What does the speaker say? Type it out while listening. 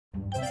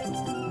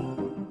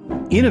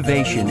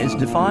Innovation is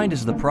defined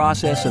as the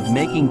process of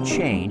making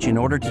change in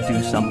order to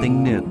do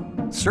something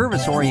new.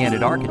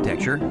 Service-oriented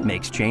architecture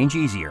makes change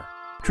easier.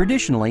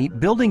 Traditionally,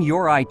 building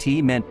your IT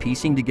meant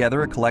piecing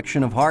together a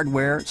collection of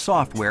hardware,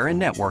 software,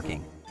 and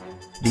networking.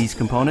 These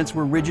components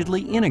were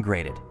rigidly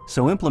integrated,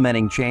 so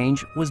implementing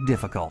change was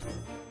difficult.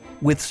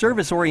 With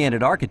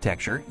service-oriented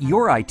architecture,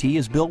 your IT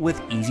is built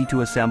with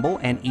easy-to-assemble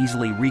and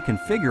easily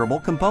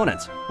reconfigurable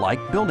components, like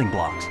building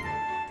blocks.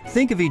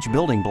 Think of each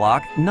building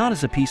block not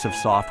as a piece of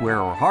software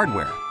or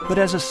hardware, but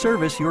as a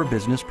service your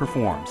business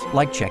performs,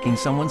 like checking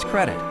someone's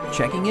credit,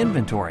 checking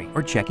inventory,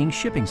 or checking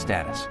shipping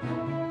status.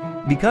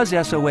 Because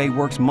SOA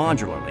works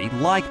modularly,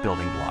 like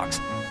building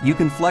blocks, you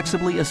can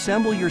flexibly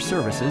assemble your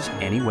services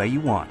any way you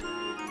want.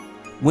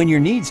 When your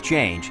needs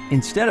change,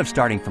 instead of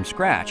starting from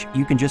scratch,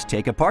 you can just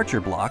take apart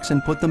your blocks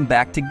and put them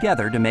back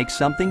together to make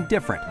something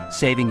different,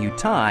 saving you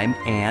time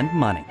and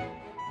money.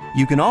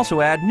 You can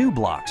also add new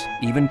blocks,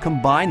 even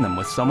combine them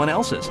with someone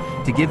else's,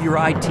 to give your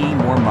IT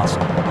more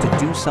muscle, to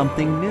do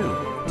something new,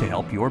 to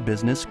help your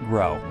business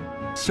grow.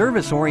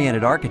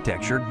 Service-oriented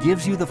architecture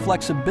gives you the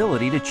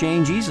flexibility to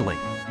change easily,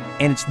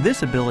 and it's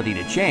this ability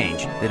to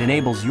change that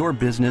enables your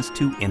business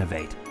to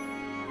innovate.